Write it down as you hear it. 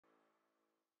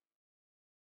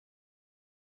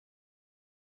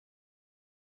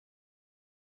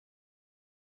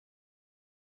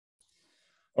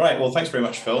All right, well, thanks very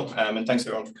much, Phil, and thanks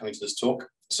everyone for coming to this talk.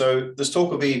 So this talk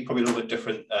will be probably a little bit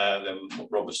different than what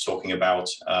Rob was talking about,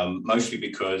 mostly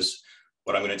because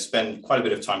what I'm going to spend quite a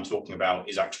bit of time talking about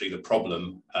is actually the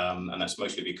problem, and that's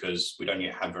mostly because we don't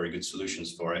yet have very good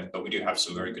solutions for it, but we do have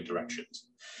some very good directions.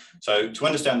 So to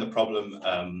understand the problem,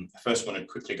 first I want to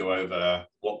quickly go over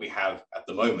what we have at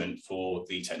the moment for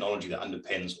the technology that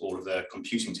underpins all of the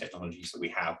computing technologies that we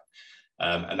have.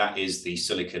 And that is the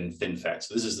silicon FinFET.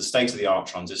 So this is the state-of-the-art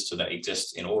transistor that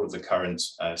exists in all of the current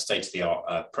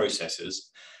state-of-the-art processors.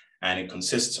 And it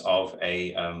consists of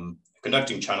a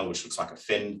conducting channel, which looks like a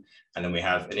fin. And then we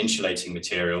have an insulating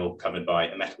material covered by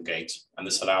a metal gate. And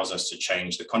this allows us to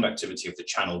change the conductivity of the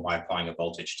channel by applying a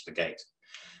voltage to the gate.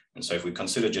 And so if we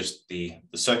consider just the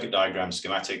circuit diagram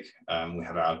schematic, we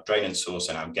have our drain and source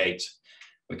and our gate.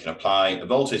 We can apply a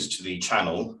voltage to the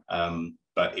channel.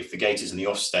 But if the gate is in the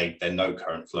off state, then no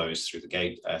current flows through the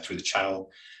gate, through the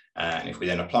channel. And if we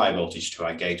then apply a voltage to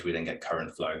our gate, we then get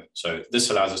current flow. So this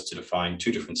allows us to define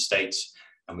two different states,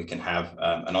 and we can have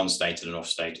an on state and an off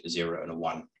state, a 0 and a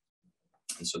 1.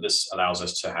 And so this allows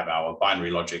us to have our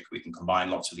binary logic. We can combine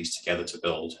lots of these together to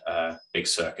build big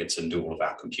circuits and do all of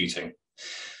our computing.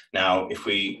 Now, if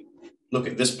we look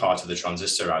at this part of the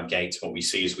transistor, our gate, what we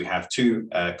see is we have two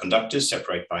conductors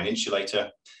separated by an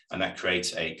insulator, and that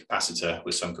creates a capacitor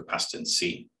with some capacitance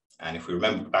C. And if we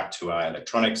remember back to our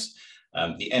electronics,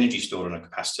 the energy stored on a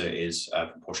capacitor is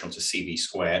proportional to CV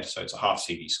squared, so it's a half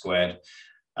CV squared.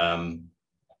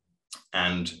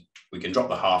 And we can drop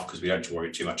the half because we don't have to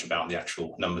worry too much about the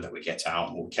actual number that we get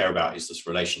out. What we care about is this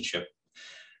relationship.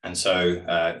 And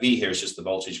so V here is just the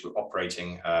voltage we're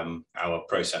operating our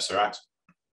processor at.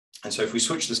 And so if we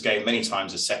switch this game many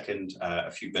times a second, a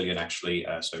few billion actually,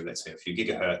 so let's say a few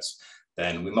gigahertz,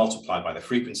 then we multiply by the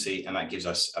frequency, and that gives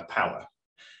us a power.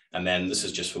 And then this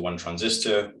is just for one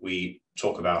transistor. We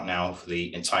talk about now for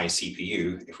the entire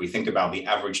CPU. If we think about the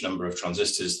average number of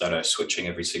transistors that are switching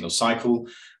every single cycle,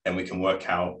 then we can work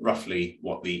out roughly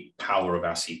what the power of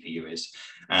our CPU is.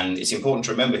 And it's important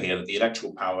to remember here that the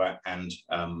electrical power and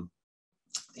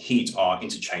heat are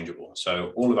interchangeable.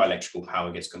 So all of our electrical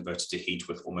power gets converted to heat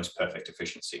with almost perfect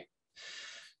efficiency.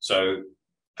 So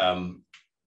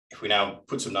if we now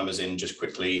put some numbers in just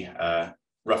quickly,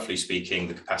 roughly speaking,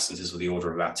 the capacitances of the order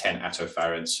of about 10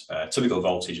 attofarads. Typical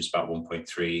voltage is about 1.3,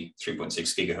 3.6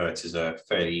 gigahertz is a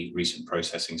fairly recent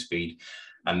processing speed.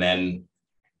 And then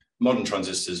modern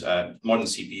transistors, modern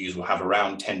CPUs will have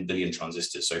around 10 billion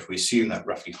transistors. So if we assume that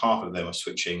roughly half of them are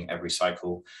switching every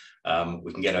cycle,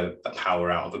 we can get a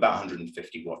power out of about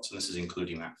 150 watts. And this is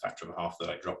including that factor of half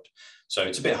that I dropped. So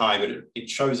it's a bit high, but it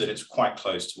shows that it's quite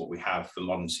close to what we have for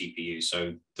modern CPUs.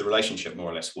 So the relationship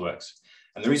more or less works.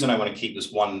 And the reason I want to keep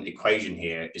this one equation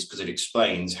here is because it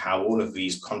explains how all of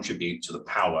these contribute to the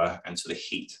power and to the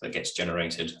heat that gets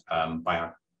generated by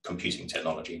our computing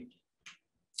technology.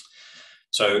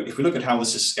 So if we look at how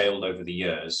this is scaled over the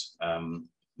years,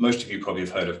 most of you probably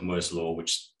have heard of Moore's law,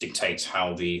 which dictates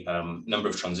how the number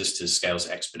of transistors scales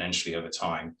exponentially over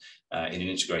time in an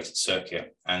integrated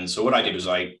circuit. And so what I did was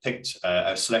I picked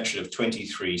a selection of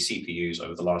 23 CPUs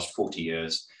over the last 40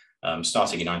 years,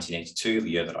 starting in 1982, the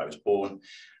year that I was born.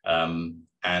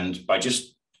 And by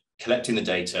just collecting the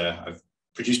data, I've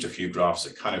produced a few graphs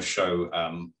that kind of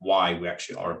show why we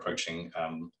actually are approaching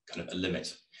kind of a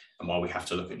limit and why we have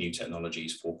to look at new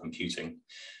technologies for computing.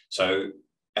 So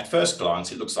at first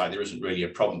glance, it looks like there isn't really a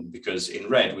problem because in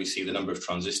red, we see the number of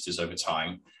transistors over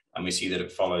time, and we see that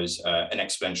it follows an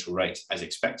exponential rate as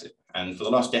expected. And for the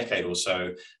last decade or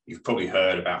so, you've probably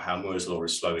heard about how Moore's law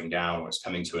is slowing down or it's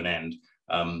coming to an end.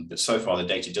 But so far, the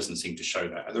data doesn't seem to show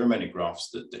that. And there are many graphs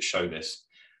that show this.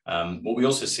 What we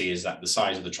also see is that the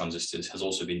size of the transistors has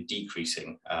also been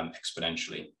decreasing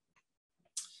exponentially.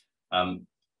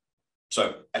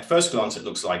 So at first glance, it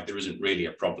looks like there isn't really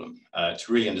a problem.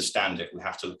 To really understand it, we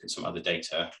have to look at some other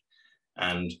data.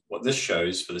 And what this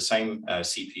shows for the same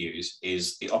CPUs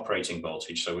is the operating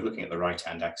voltage. So we're looking at the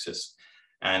right-hand axis.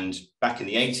 And back in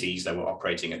the 80s, they were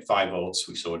operating at 5 volts.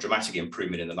 We saw a dramatic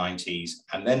improvement in the 90s,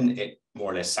 and then it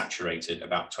more or less saturated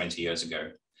about 20 years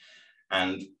ago.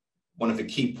 And one of the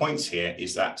key points here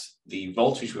is that the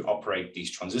voltage we operate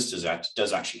these transistors at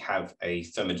does actually have a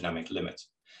thermodynamic limit.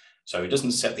 So it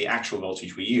doesn't set the actual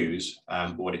voltage we use,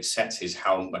 but what it sets is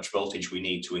how much voltage we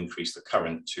need to increase the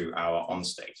current to our on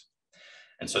state.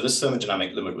 And so this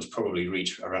thermodynamic limit was probably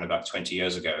reached around about 20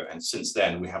 years ago. And since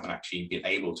then, we haven't actually been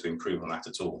able to improve on that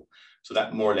at all. So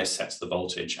that more or less sets the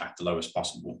voltage at the lowest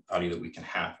possible value that we can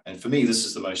have. And for me, this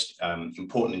is the most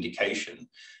important indication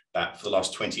that for the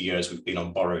last 20 years, we've been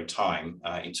on borrowed time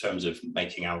in terms of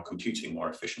making our computing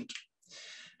more efficient.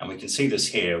 And we can see this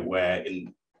here where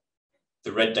in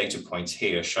The red data point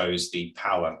here shows the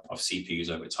power of CPUs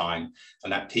over time,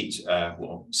 and that peaked,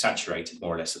 well, saturated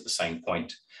more or less at the same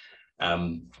point.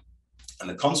 And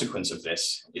the consequence of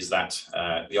this is that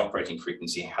the operating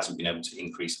frequency hasn't been able to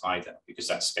increase either, because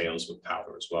that scales with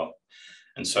power as well.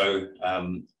 And so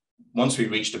once we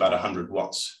reached about 100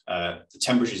 watts, the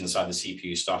temperatures inside the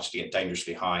CPU started to get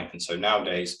dangerously high. And so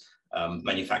nowadays,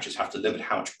 manufacturers have to limit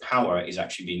how much power is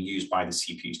actually being used by the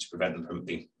CPUs to prevent them from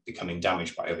becoming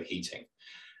damaged by overheating.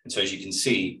 And so as you can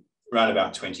see, around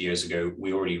about 20 years ago,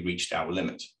 we already reached our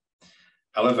limit.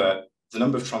 However, the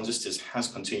number of transistors has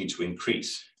continued to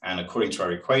increase. And according to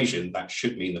our equation, that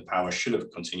should mean the power should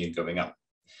have continued going up.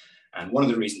 And one of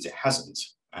the reasons it hasn't,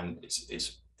 and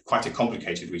it's quite a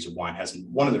complicated reason why it hasn't,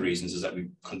 one of the reasons is that we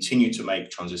continue to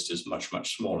make transistors much,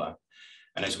 much smaller.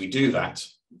 And as we do that,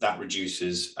 that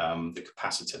reduces the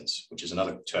capacitance, which is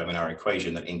another term in our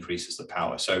equation that increases the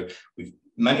power. So we've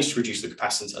managed to reduce the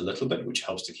capacitance a little bit, which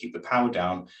helps to keep the power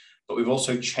down. But we've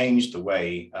also changed the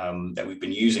way that we've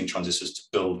been using transistors to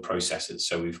build processors.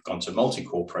 So we've gone to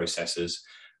multi-core processors,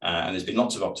 and there's been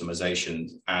lots of optimization.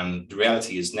 And the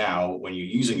reality is now, when you're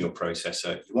using your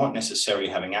processor, you aren't necessarily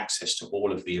having access to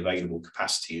all of the available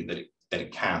capacity that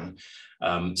it can.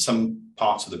 Some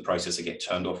parts of the processor get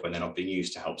turned off when they're not being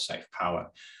used to help save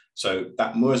power. So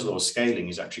that Moore's law scaling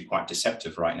is actually quite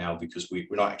deceptive right now, because we're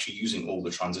not actually using all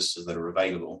the transistors that are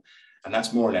available. And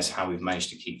that's more or less how we've managed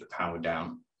to keep the power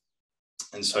down.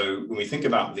 And so when we think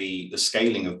about the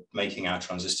scaling of making our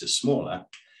transistors smaller,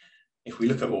 if we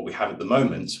look at what we have at the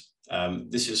moment,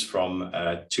 this is from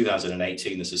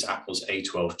 2018. This is Apple's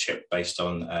A12 chip based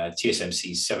on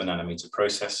TSMC's 7 nanometer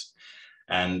process.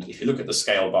 And if you look at the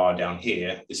scale bar down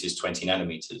here, this is 20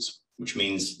 nanometers, which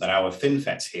means that our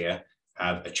FinFETs here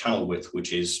have a channel width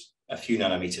which is a few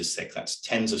nanometers thick. That's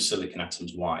tens of silicon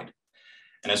atoms wide.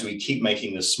 And as we keep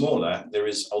making this smaller, there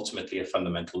is ultimately a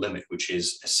fundamental limit, which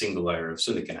is a single layer of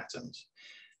silicon atoms.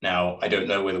 Now, I don't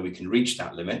know whether we can reach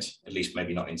that limit, at least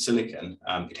maybe not in silicon.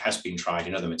 It has been tried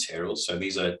in other materials. So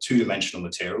these are two-dimensional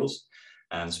materials.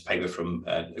 And it's a paper from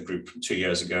a group from 2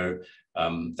 years ago.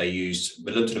 They used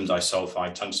molybdenum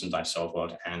disulfide, tungsten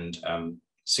disulfide, and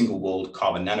single-walled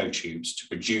carbon nanotubes to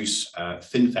produce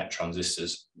FinFET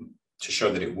transistors to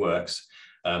show that it works.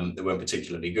 They weren't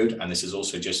particularly good. And this is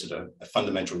also just at a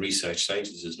fundamental research stage.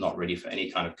 This is not ready for any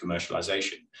kind of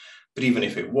commercialization. But even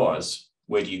if it was,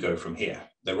 where do you go from here?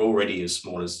 They're already as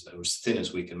small as thin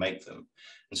as we can make them.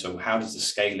 And so how does the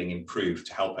scaling improve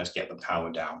to help us get the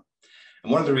power down?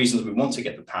 And one of the reasons we want to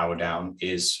get the power down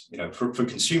is, for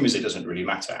consumers, it doesn't really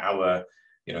matter. Our,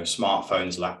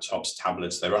 smartphones, laptops,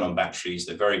 tablets, they run on batteries.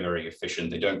 They're very, very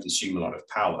efficient. They don't consume a lot of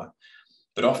power.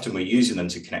 But often we're using them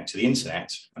to connect to the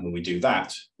internet. And when we do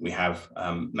that, we have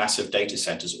massive data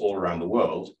centers all around the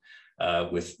world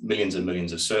with millions and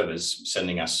millions of servers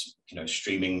sending us,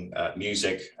 streaming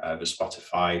music over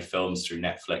Spotify, films through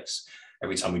Netflix.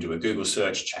 Every time we do a Google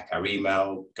search, check our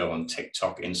email, go on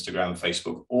TikTok, Instagram,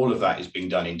 Facebook, all of that is being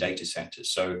done in data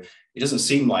centers. So it doesn't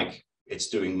seem like it's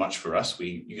doing much for us.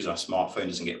 We use our smartphone,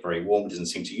 doesn't get very warm, doesn't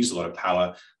seem to use a lot of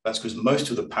power. That's because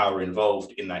most of the power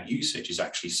involved in that usage is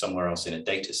actually somewhere else in a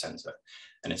data center.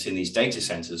 And it's in these data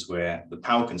centers where the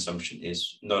power consumption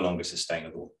is no longer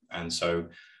sustainable. And so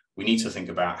we need to think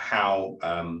about how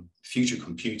future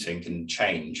computing can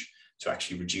change to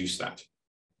actually reduce that.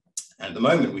 And at the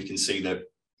moment, we can see that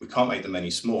we can't make them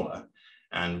any smaller,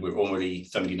 and we're already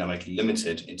thermodynamically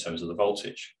limited in terms of the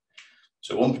voltage.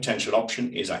 So one potential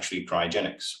option is actually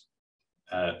cryogenics.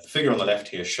 The figure on the left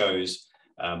here shows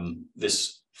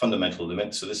this fundamental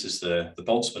limit. So this is the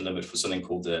Boltzmann limit for something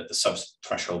called the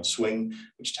sub-threshold swing,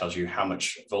 which tells you how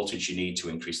much voltage you need to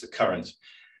increase the current.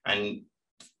 And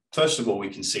first of all, we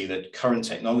can see that current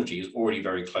technology is already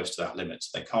very close to that limit.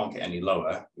 So they can't get any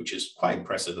lower, which is quite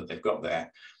impressive that they've got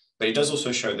there. But it does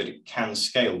also show that it can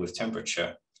scale with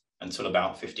temperature until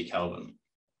about 50 Kelvin.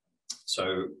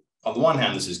 So on the one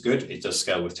hand, this is good. It does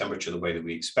scale with temperature the way that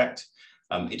we expect.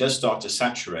 It does start to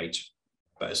saturate.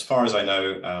 But as far as I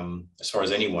know, as far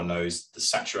as anyone knows, the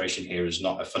saturation here is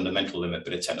not a fundamental limit,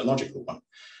 but a technological one.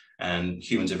 And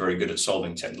humans are very good at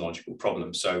solving technological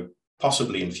problems. So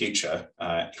possibly in future,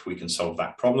 if we can solve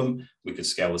that problem, we could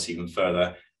scale this even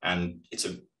further. And it's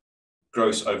a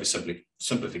gross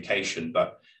oversimplification,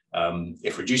 but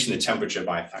if reducing the temperature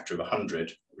by a factor of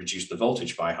 100, reduce the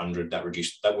voltage by 100, that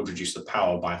would reduce the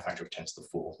power by a factor of 10 to the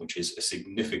 4, which is a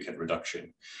significant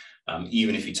reduction,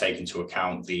 even if you take into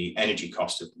account the energy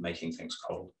cost of making things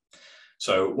cold.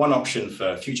 So one option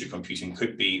for future computing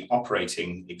could be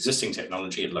operating existing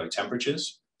technology at low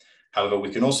temperatures. However, we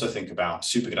can also think about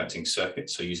superconducting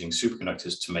circuits, so using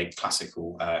superconductors to make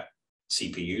classical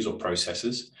CPUs or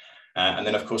processors. And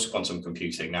then, of course, quantum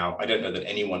computing. Now, I don't know that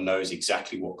anyone knows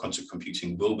exactly what quantum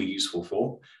computing will be useful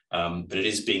for, but it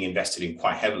is being invested in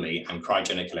quite heavily, and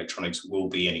cryogenic electronics will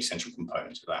be an essential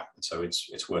component of that. And so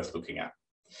it's worth looking at.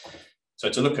 So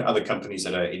to look at other companies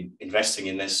that are investing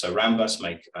in this, so Rambus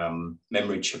make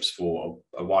memory chips for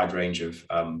a wide range of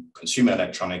consumer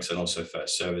electronics and also for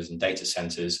servers and data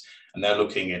centers. And they're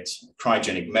looking at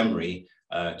cryogenic memory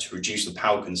to reduce the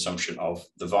power consumption of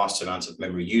the vast amounts of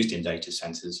memory used in data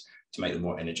centers to make them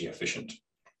more energy efficient.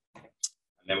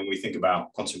 And then when we think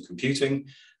about quantum computing,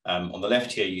 on the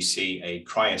left here, you see a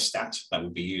cryostat that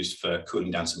would be used for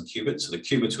cooling down some qubits. So the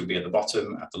qubits would be at the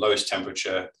bottom at the lowest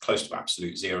temperature, close to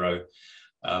absolute zero.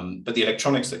 But the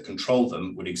electronics that control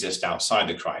them would exist outside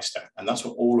the cryostat. And that's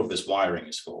what all of this wiring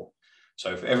is for.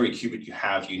 So for every qubit you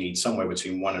have, you need somewhere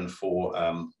between 1 and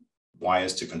 4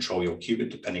 wires to control your qubit,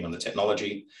 depending on the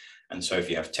technology. And so if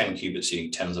you have 10 qubits, you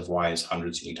need tens of wires,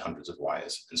 hundreds, you need hundreds of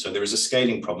wires. And so there is a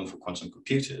scaling problem for quantum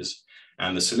computers.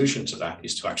 And the solution to that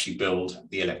is to actually build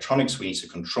the electronics we need to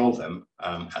control them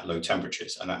at low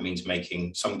temperatures. And that means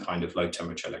making some kind of low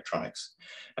temperature electronics.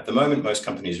 At the moment, most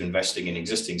companies are investing in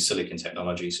existing silicon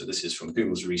technology. So this is from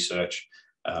Google's research.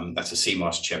 That's a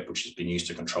CMOS chip, which has been used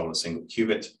to control a single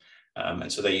qubit.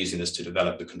 And so they're using this to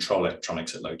develop the control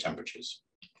electronics at low temperatures.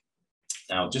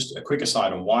 Now, just a quick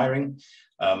aside on wiring.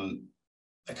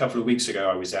 A couple of weeks ago,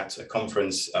 I was at a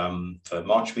conference for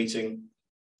March meeting.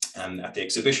 And at the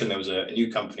exhibition, there was a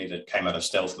new company that came out of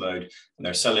stealth mode, and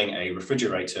they're selling a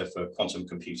refrigerator for quantum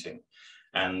computing.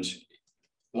 And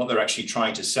what they're actually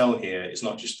trying to sell here is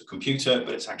not just a computer,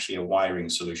 but it's actually a wiring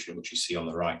solution, which you see on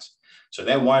the right. So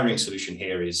their wiring solution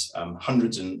here is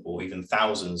hundreds or even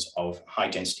thousands of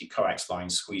high-density coax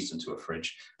lines squeezed into a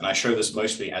fridge. And I show this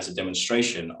mostly as a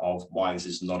demonstration of why this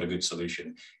is not a good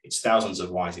solution. It's thousands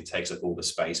of wires, it takes up all the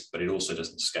space, but it also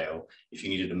doesn't scale. If you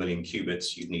needed 1 million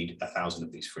qubits, you'd need 1,000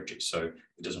 of these fridges, so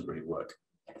it doesn't really work.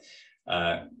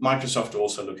 Microsoft are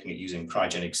also looking at using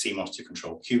cryogenic CMOS to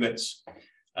control qubits.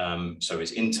 So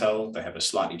is Intel. They have a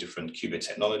slightly different qubit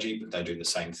technology, but they're doing the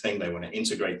same thing. They want to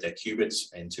integrate their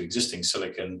qubits into existing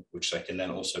silicon, which they can then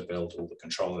also build all the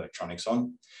control electronics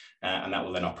on. And that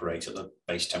will then operate at the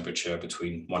base temperature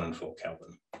between 1 and 4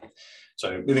 Kelvin.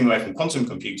 So moving away from quantum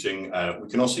computing, we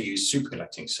can also use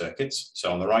superconducting circuits.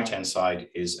 So on the right-hand side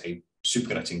is a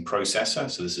superconducting processor.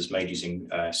 So this is made using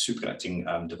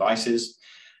superconducting devices,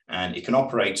 and it can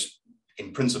operate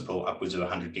in principle upwards of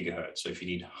 100 gigahertz. So if you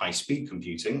need high-speed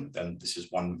computing, then this is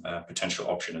one potential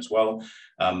option as well.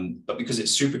 But because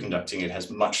it's superconducting, it has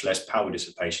much less power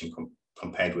dissipation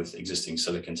compared with existing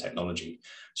silicon technology.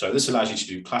 So this allows you to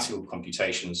do classical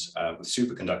computations with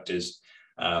superconductors.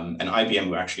 And IBM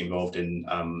were actually involved in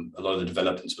a lot of the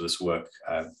developments of this work,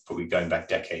 probably going back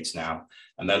decades now.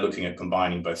 And they're looking at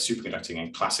combining both superconducting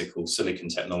and classical silicon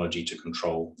technology to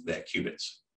control their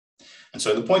qubits. And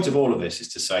so the point of all of this is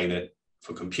to say that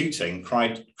for computing,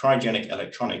 cryogenic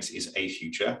electronics is a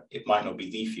future. It might not be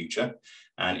the future,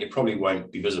 and it probably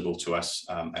won't be visible to us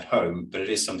at home, but it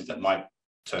is something that might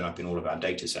turn up in all of our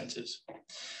data centers.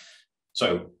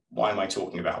 So why am I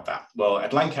talking about that? Well,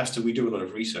 at Lancaster, we do a lot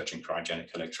of research in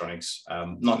cryogenic electronics,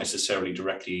 not necessarily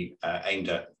directly aimed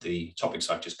at the topics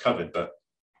I've just covered, but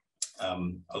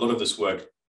a lot of this work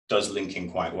does link in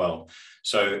quite well.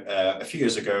 So a few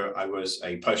years ago, I was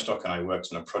a postdoc and I worked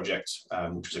on a project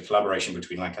which was a collaboration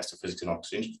between Lancaster Physics and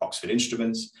Oxford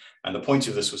Instruments. And the point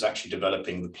of this was actually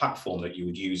developing the platform that you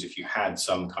would use if you had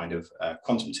some kind of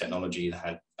quantum technology that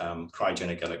had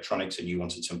cryogenic electronics and you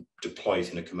wanted to deploy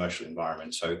it in a commercial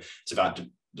environment. So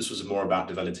this was more about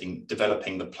developing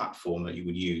the platform that you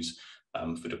would use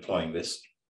for deploying this.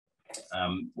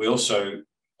 We also,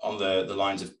 on the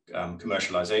lines of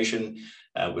commercialization,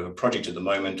 we have a project at the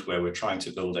moment where we're trying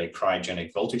to build a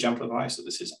cryogenic voltage amplifier. So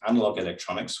this is analog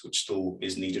electronics, which still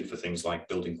is needed for things like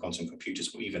building quantum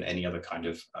computers or even any other kind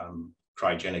of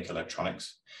cryogenic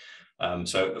electronics.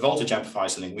 So a voltage amplifier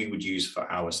is something we would use for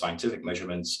our scientific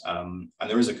measurements. And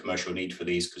there is a commercial need for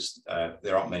these because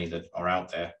there aren't many that are out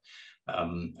there.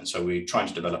 And so we're trying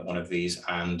to develop one of these,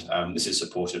 and this is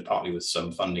supported partly with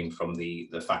some funding from the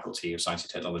Faculty of Science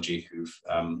and Technology, who've,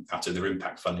 out of their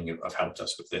impact funding, have helped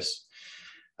us with this.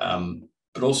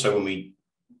 But also when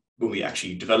we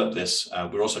actually develop this,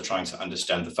 we're also trying to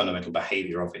understand the fundamental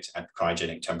behavior of it at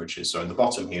cryogenic temperatures. So in the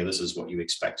bottom here, this is what you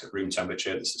expect at room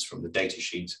temperature. This is from the data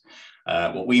sheet.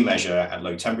 What we measure at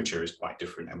low temperature is quite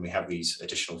different, and we have these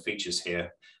additional features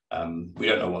here. We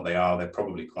don't know what they are. They're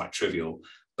probably quite trivial.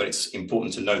 But it's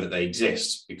important to know that they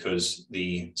exist because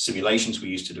the simulations we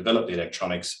use to develop the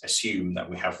electronics assume that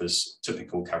we have this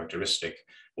typical characteristic.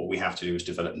 What we have to do is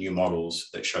develop new models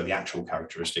that show the actual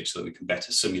characteristics so that we can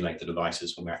better simulate the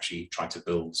devices when we actually try to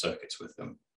build circuits with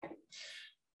them.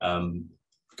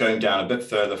 Going down a bit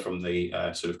further from the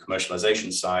sort of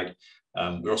commercialization side,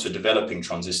 we're also developing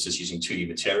transistors using 2D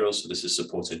materials. So this is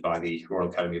supported by the Royal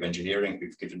Academy of Engineering,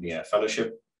 who've given me a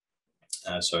fellowship.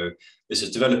 So this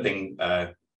is developing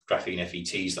graphene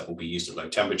FETs that will be used at low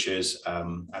temperatures. I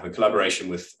have a collaboration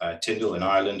with Tyndall in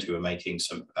Ireland, who are making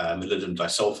some molybdenum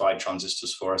disulfide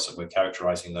transistors for us, and we're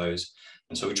characterizing those.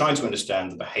 And so we're trying to understand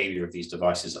the behavior of these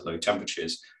devices at low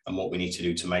temperatures and what we need to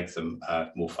do to make them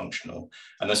more functional.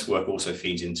 And this work also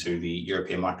feeds into the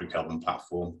European microkelvin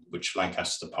platform, which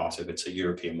Lancaster is a part of. It's a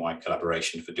European-wide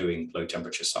collaboration for doing low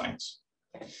temperature science.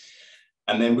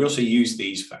 And then we also use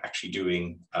these for actually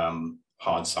doing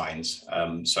hard science.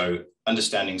 So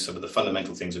understanding some of the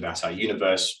fundamental things about our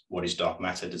universe. What is dark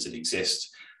matter? Does it exist?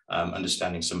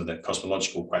 Understanding some of the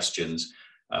cosmological questions.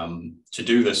 To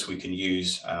do this, we can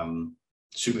use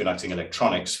superconducting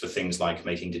electronics for things like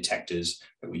making detectors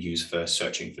that we use for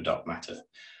searching for dark matter.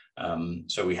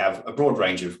 So we have a broad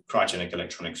range of cryogenic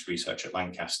electronics research at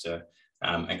Lancaster,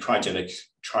 and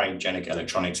cryogenic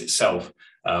electronics itself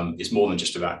is more than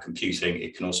just about computing.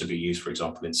 It can also be used, for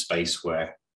example, in space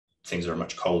where things are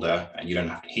much colder and you don't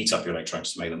have to heat up your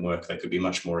electronics to make them work. They could be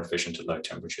much more efficient at low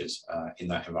temperatures in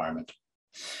that environment.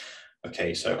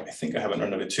 Okay, so I think I haven't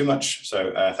run over too much.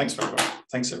 So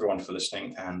thanks everyone for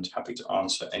listening, and happy to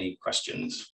answer any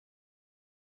questions.